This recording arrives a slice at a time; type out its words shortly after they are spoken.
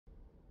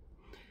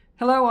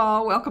Hello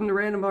all, welcome to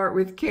Random Art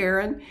with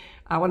Karen.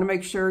 I want to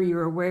make sure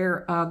you're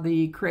aware of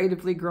the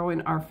Creatively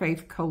Growing Our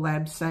Faith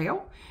Collab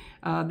sale.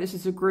 This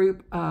is a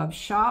group of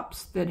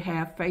shops that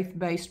have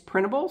faith-based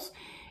printables,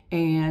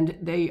 and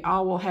they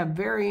all will have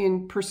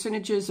varying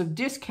percentages of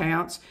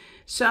discounts.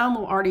 Some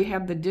will already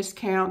have the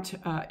discount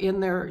in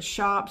their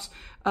shops.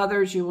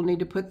 Others, you will need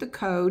to put the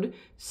code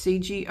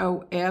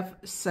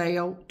CGOF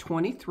Sale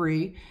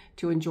 23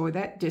 to enjoy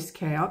that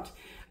discount.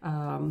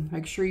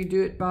 Make sure you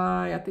do it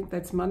by, I think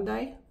that's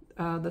Monday,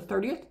 the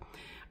 30th.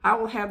 I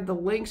will have the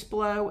links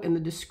below in the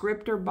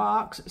descriptor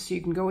box so you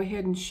can go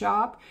ahead and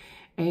shop.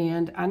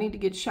 And I need to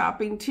get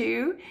shopping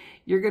too.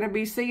 You're going to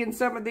be seeing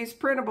some of these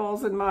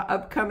printables in my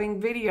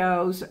upcoming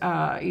videos,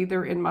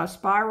 either in my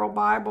Spiral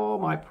Bible,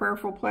 my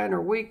Prayerful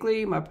Planner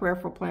Weekly, my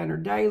Prayerful Planner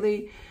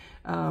Daily,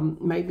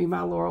 maybe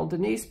my Laurel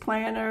Denise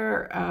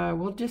Planner.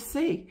 We'll just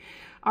see.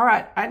 All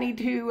right, I need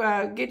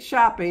to get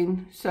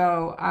shopping,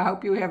 so I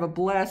hope you have a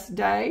blessed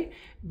day.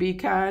 Be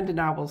kind,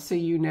 and I will see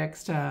you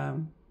next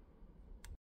time.